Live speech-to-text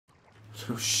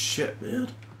Oh shit, man.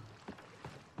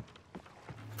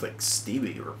 It's like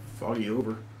steamy or foggy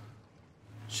over.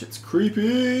 Shit's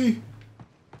creepy.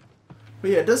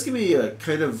 But yeah, it does give me a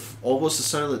kind of almost a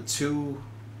Silent 2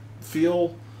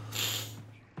 feel.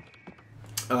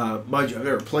 Mind you, I've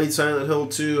never played Silent Hill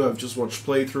 2. I've just watched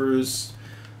playthroughs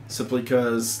simply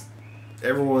because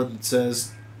everyone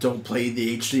says don't play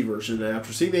the HD version. And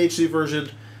after seeing the HD version,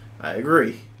 I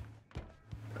agree.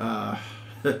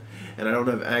 And I don't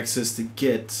have access to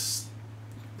get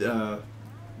the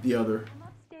other.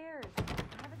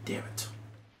 Damn it.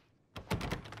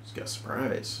 Just got a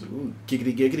surprise. Ooh,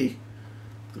 giggity giggity.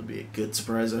 It'll be a good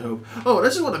surprise, I hope. Oh, and I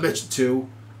just want to mention, too,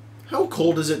 how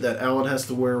cold is it that Alan has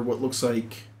to wear what looks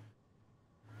like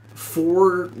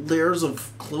 4 layers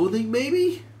of clothing,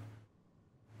 maybe?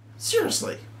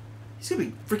 Seriously. He's gonna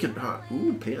be freaking hot.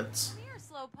 Ooh, pants. Come here,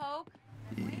 slowpoke.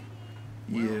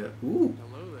 Yeah. Ooh.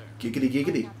 Giggity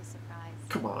giggity.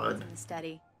 Come on.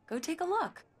 Steady. Go take a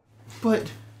look.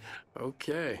 But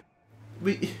Okay.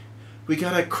 we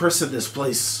gotta christen this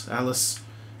place, Alice.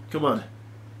 Come on.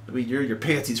 I mean, you're your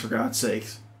panties, for God's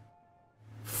sakes.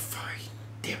 Fine.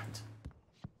 Damn it.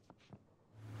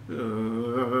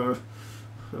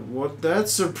 I want that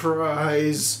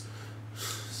surprise.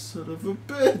 Son of a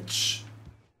bitch.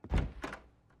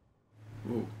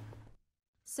 Ooh.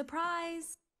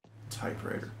 Surprise.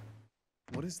 Typewriter.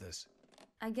 What is this?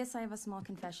 I guess I have a small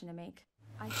confession to make.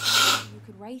 I thought you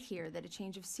could write here that a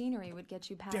change of scenery would get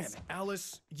you past... Damn it,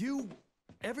 Alice.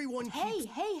 Everyone keeps...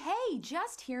 Hey,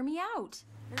 just hear me out.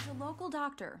 There's a local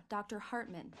doctor, Dr.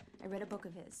 Hartman. I read a book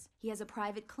of his. He has a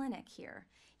private clinic here.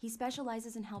 He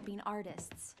specializes in helping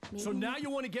artists. Maybe... So now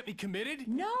you want to get me committed?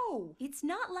 No, it's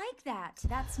not like that.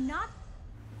 That's not...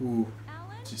 Ooh.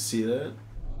 Alan? Did you see that?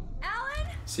 Alan?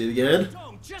 See it again?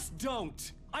 Don't, just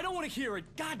don't. I don't want to hear it.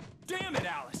 God damn it,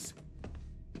 Alice.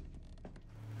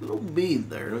 A little mean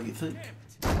there, don't you think?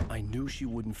 I knew she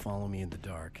wouldn't follow me in the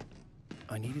dark.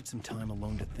 I needed some time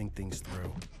alone to think things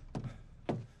through.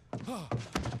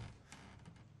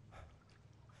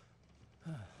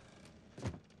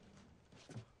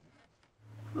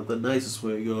 Not the nicest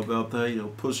way to go about that, you know,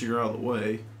 pushing her out of the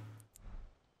way.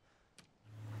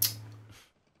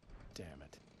 Damn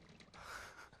it.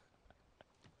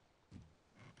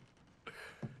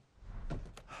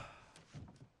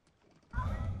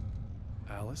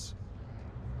 Alice?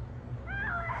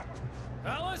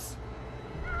 Alice?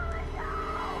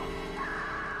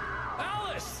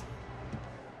 Alice!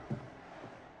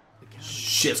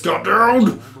 Shit's got down!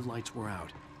 All the lights were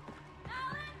out.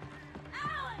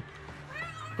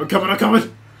 I'm coming, I'm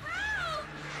coming!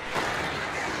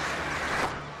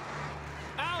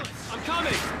 Alice, I'm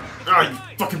coming! Ah,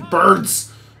 you fucking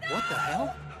birds! What the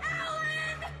hell?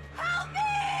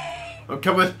 I'm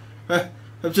coming.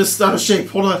 I'm just out of shape,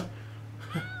 hold on.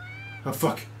 Oh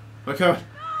fuck. I'm coming.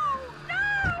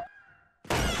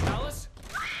 Alice?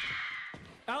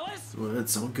 Alice? Well, that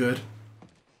sounds good.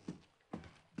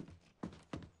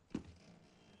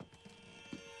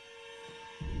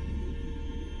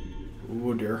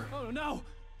 Oh dear. Oh no!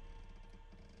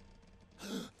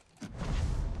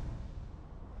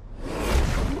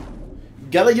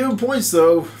 Gotta give him points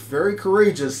though. Very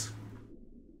courageous.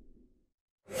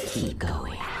 Keep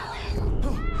going,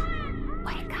 Alan.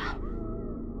 Wake up.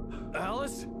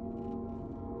 Alice?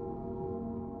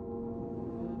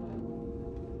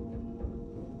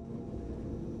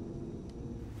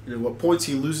 You know, what points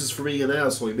he loses for being an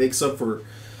asshole, he makes up for,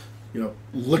 you know,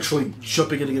 literally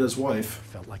jumping in to get his wife.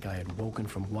 Felt like I had woken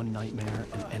from one nightmare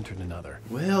and entered another.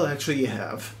 Well, actually you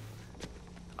have.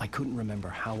 I couldn't remember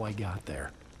how I got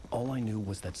there. All I knew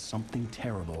was that something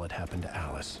terrible had happened to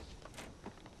Alice.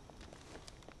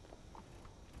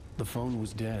 The phone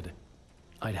was dead.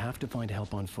 I'd have to find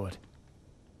help on foot.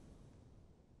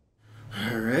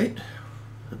 Alright.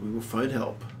 And we will find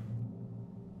help.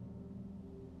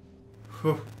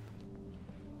 Whew.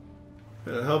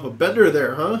 Got a hell of a bender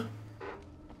there, huh?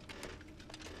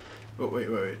 Oh,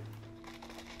 wait.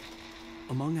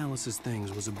 Among Alice's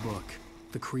things was a book,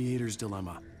 The Creator's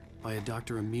Dilemma, by a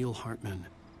Dr. Emil Hartman.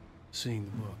 Seeing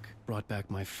the book brought back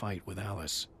my fight with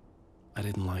Alice. I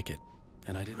didn't like it,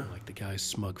 and I didn't like the guy's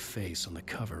smug face on the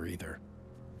cover either.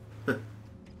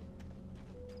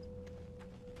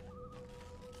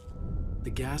 The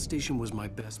gas station was my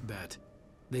best bet.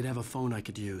 They'd have a phone I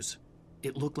could use.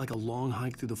 It looked like a long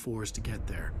hike through the forest to get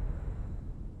there.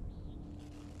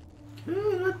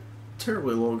 Not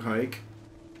terribly long hike.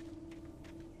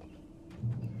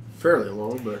 Fairly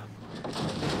long, but...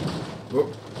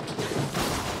 Whoop.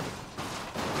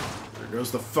 There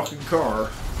goes the fucking car.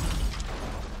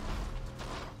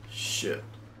 Shit.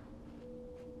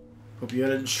 Hope you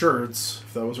had insurance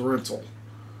if that was a rental.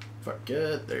 Fuck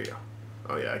it. There you go.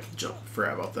 Oh yeah, I can jump.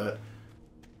 Forgot about that.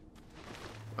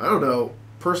 I don't know.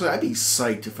 Personally, I'd be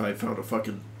psyched if I found a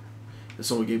fucking... If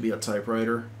someone gave me a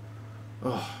typewriter.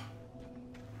 Oh,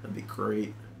 that'd be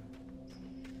great.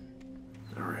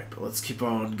 Alright, but let's keep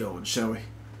on going, shall we?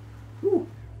 Woo.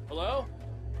 Hello?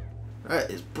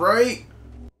 That is bright.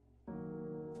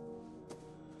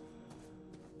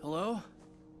 Hello?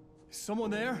 Is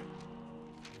someone there?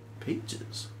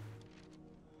 Pages.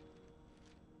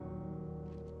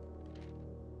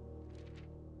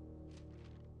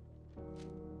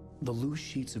 The loose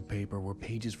sheets of paper were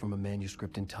pages from a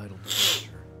manuscript entitled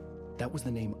Departure. That was the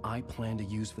name I planned to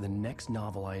use for the next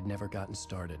novel I had never gotten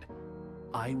started.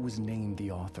 I was named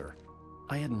the author.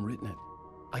 I hadn't written it.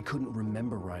 I couldn't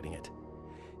remember writing it.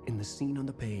 In the scene on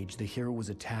the page, the hero was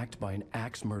attacked by an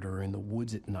axe murderer in the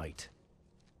woods at night.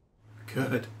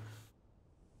 Good.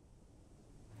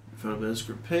 Found a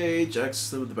manuscript page,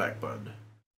 access them with the back button.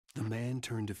 The man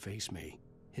turned to face me.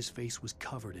 His face was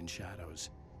covered in shadows.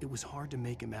 It was hard to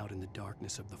make him out in the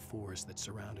darkness of the forest that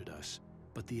surrounded us,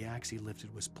 but the axe he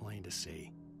lifted was plain to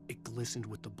see. It glistened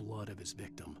with the blood of his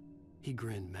victim. He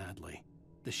grinned madly.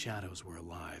 The shadows were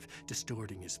alive,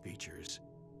 distorting his features.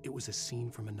 It was a scene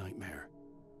from a nightmare,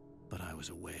 but I was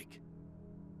awake.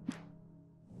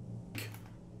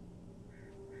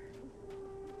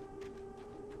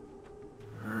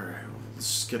 Alright, well,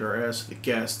 let's just get our ass to the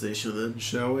gas station then,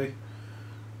 shall we?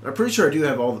 I'm pretty sure I do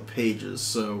have all the pages,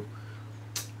 so...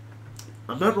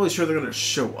 I'm not really sure they're gonna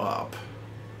show up.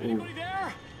 Anybody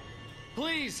there?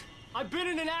 Please, I've been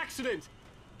in an accident.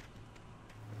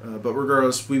 But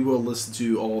regardless, we will listen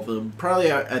to all of them,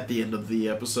 probably at the end of the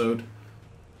episode.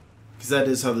 Because that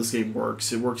is how this game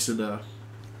works. It works in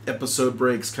episode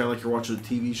breaks, kind of like you're watching a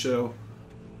TV show.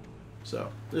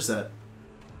 So, there's that.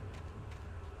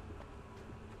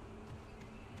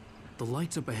 The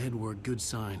lights up ahead were a good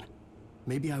sign.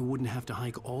 Maybe I wouldn't have to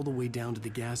hike all the way down to the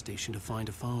gas station to find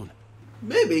a phone.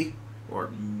 Maybe. Or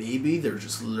maybe they're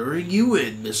just luring you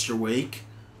in, Mr. Wake.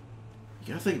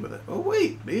 You gotta think about that. Oh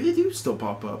wait, maybe they do still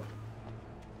pop up.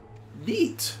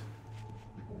 Neat.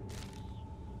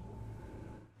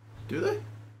 Do they?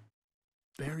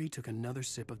 Barry took another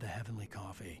sip of the heavenly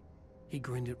coffee. He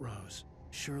grinned at Rose.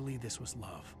 Surely this was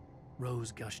love.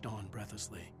 Rose gushed on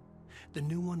breathlessly. The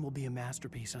new one will be a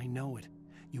masterpiece, I know it.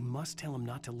 You must tell him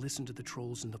not to listen to the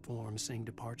trolls in the forums saying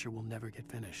Departure will never get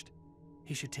finished.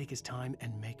 He should take his time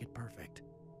and make it perfect.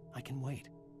 I can wait.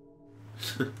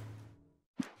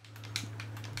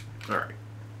 Alright.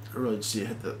 I really just need to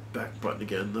hit the back button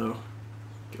again, though.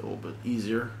 Get a little bit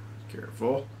easier.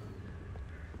 Careful.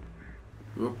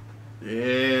 Whoop.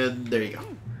 And there you go.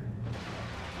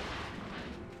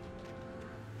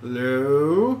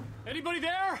 Hello? Anybody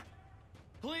there?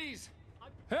 Please.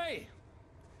 Hey!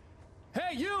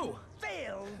 Hey, you!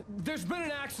 Phil! There's been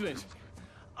an accident.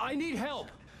 I need help.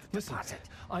 Listen, Deposit.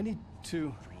 I need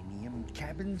to... Premium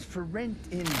cabins for rent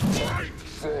in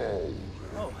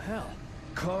Oh, hell.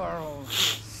 Carl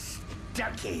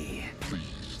Stuckey.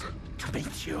 Pleased to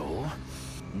meet you.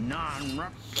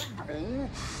 Non-refundable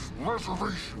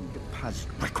reservation deposit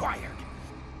required.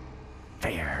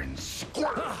 Fair and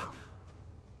square.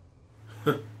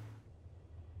 Fair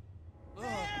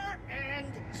and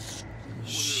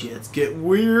Shit's getting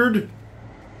weird.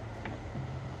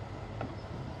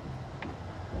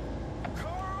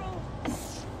 Carl.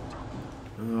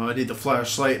 Oh, I need the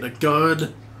flashlight and a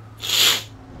gun.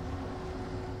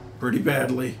 Pretty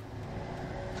badly.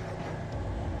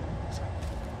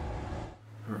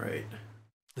 Alright.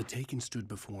 The Taken stood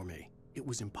before me. It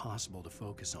was impossible to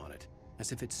focus on it,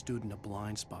 as if it stood in a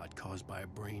blind spot caused by a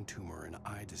brain tumor and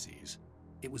eye disease.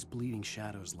 It was bleeding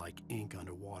shadows like ink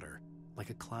underwater, like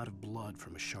a cloud of blood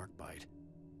from a shark bite.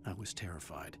 I was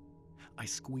terrified. I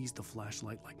squeezed the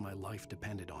flashlight like my life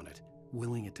depended on it,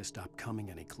 willing it to stop coming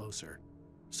any closer.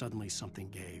 Suddenly something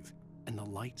gave, and the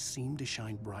light seemed to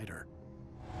shine brighter.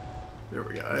 There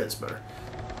we go. That's better.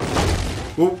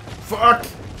 Oh, fuck!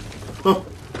 Oh.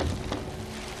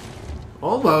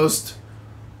 Almost.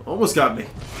 Almost got me.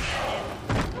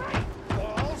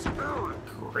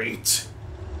 Great.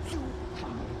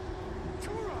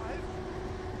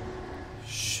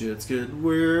 Shit's getting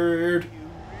weird.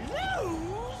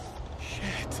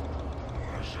 Shit.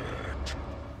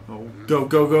 Oh, go,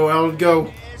 go, go, Alan,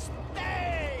 go.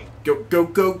 Go, go,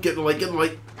 go. Get in the light, get in the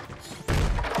light.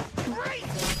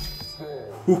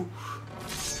 Whew.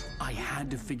 I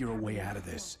had to figure a way out of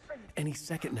this. Any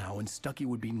second now, and Stuckey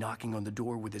would be knocking on the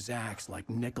door with his axe like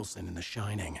Nicholson in The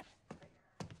Shining.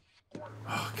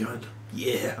 Oh, gun.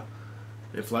 Yeah.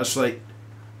 A flashlight.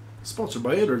 Sponsored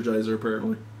by Energizer,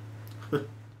 apparently.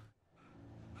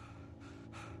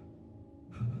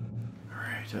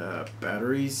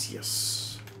 Batteries,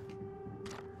 yes.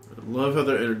 I love how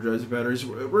they're energized batteries,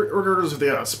 regardless if they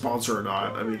got a sponsor or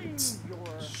not. I mean,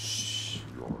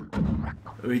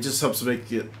 it just helps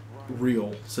make it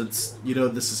real, since, you know,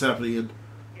 this is happening in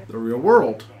the real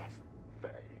world.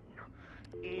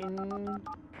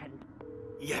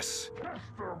 Yes.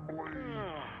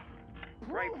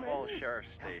 Great Falls Sheriff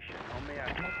Station. Only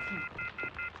I...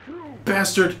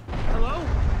 Bastard! Hello?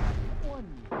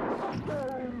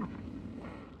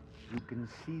 You can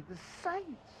see the sights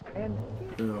and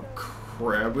Oh,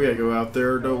 crap. We gotta go out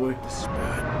there, don't we? This is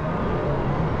bad.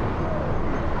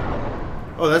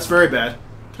 Oh, that's very bad.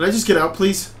 Can I just get out,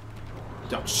 please?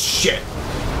 Oh, shit.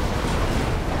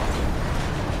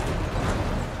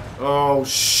 Oh,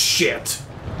 shit.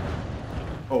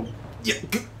 Oh, yeah.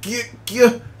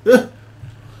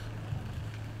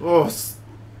 Oh,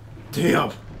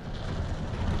 damn.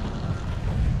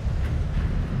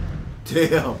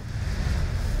 Damn.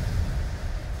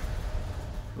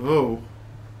 Oh.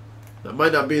 That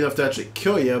might not be enough to actually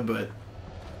kill you, but...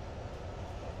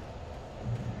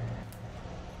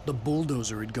 The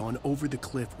bulldozer had gone over the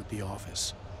cliff with the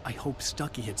office. I hoped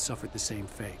Stucky had suffered the same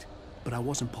fate, but I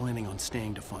wasn't planning on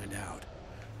staying to find out.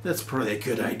 That's probably a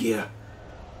good idea.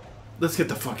 Let's get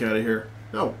the fuck out of here.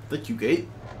 Oh, thank you, Gate.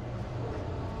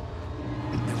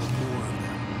 There were more of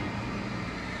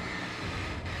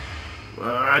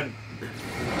them.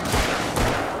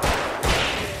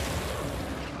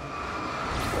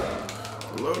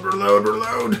 Reload, reload,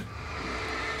 reload!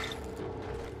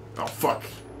 Oh, fuck.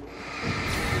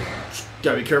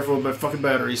 Gotta be careful with my fucking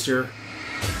batteries here.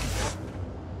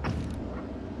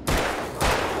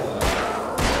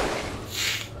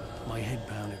 My head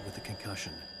pounded with a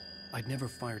concussion. I'd never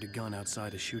fired a gun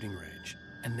outside a shooting range,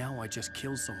 and now I just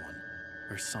killed someone.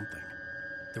 Or something.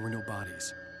 There were no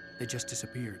bodies. They just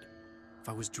disappeared. If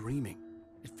I was dreaming,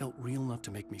 it felt real enough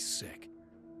to make me sick.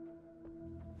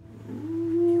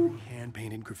 Eerie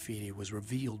hand-painted graffiti was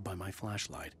revealed by my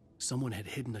flashlight. Someone had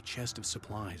hidden a chest of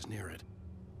supplies near it.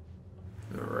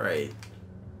 Alright.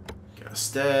 Got a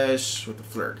stash with a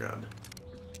flare gun.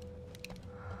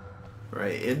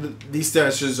 Right, and these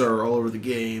stashes are all over the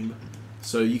game,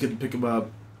 so you can pick them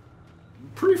up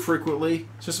pretty frequently.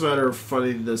 It's just a matter of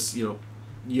finding this, you know,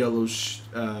 yellow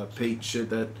paint shit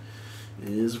that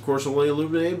is, of course, only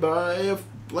illuminated by a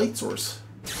light source.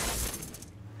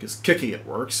 Because kicking it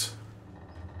works.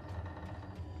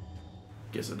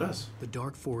 Guess it does. The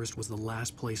dark forest was the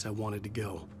last place I wanted to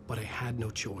go, but I had no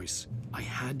choice. I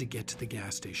had to get to the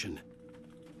gas station.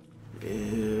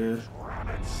 Yeah.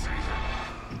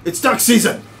 It's duck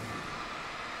season!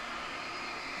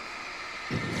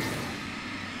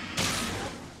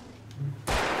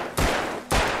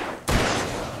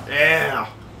 Yeah!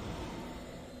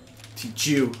 Teach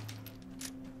you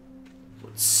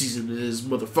what season it is,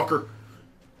 motherfucker.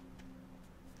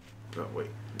 Oh, wait.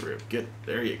 Get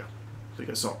there you go. I think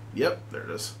I saw. Yep, there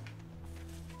it is.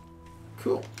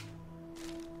 Cool.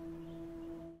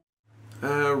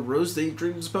 Rose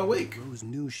daydreams about Wake. Rose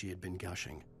knew she had been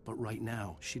gushing, but right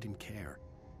now, she didn't care.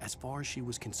 As far as she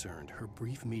was concerned, her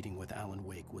brief meeting with Alan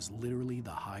Wake was literally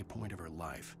the high point of her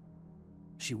life.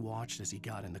 She watched as he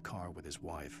got in the car with his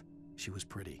wife. She was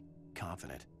pretty,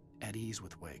 confident, at ease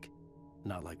with Wake.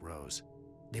 Not like Rose.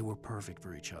 They were perfect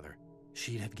for each other.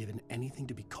 She'd have given anything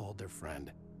to be called their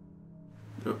friend.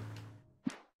 Oh.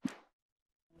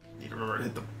 Need to remember to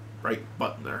hit the right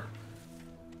button there.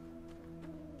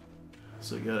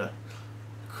 So you got a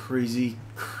crazy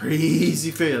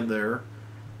fan there.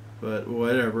 But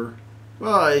whatever.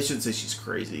 Well, I shouldn't say she's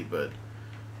crazy, but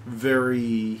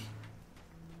very...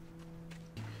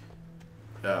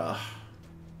 I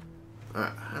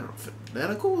don't know,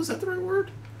 fanatical? Is that the right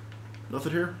word?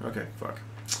 Nothing here? Okay, fuck.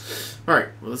 Alright,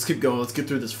 well, let's keep going. Let's get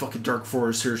through this fucking dark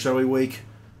forest here, shall we, Wake?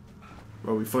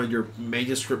 Where we find your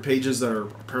manuscript pages that are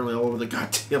apparently all over the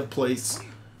goddamn place.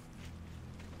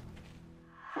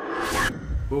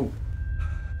 Ooh.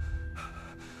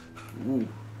 Ooh.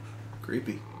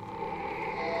 Creepy.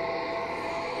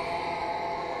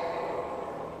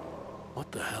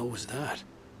 What the hell was that?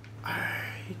 I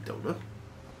don't know.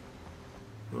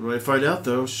 We might find out,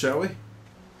 though, shall we?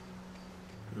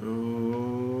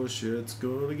 Oh, shit's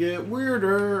gonna get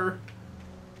weirder.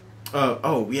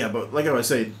 Oh, yeah, but like I was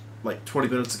saying, like 20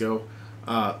 minutes ago,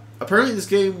 apparently this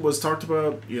game was talked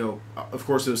about, you know, of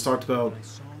course it was talked about. I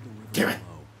saw the river Damn it.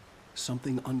 below.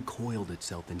 Something uncoiled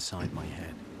itself inside my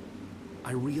head.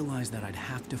 I realized that I'd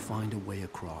have to find a way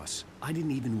across. I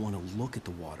didn't even want to look at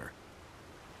the water.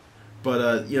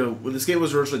 But, you know, when this game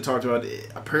was originally talked about,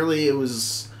 apparently it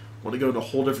was want to go in a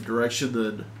whole different direction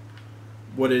than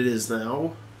what it is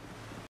now.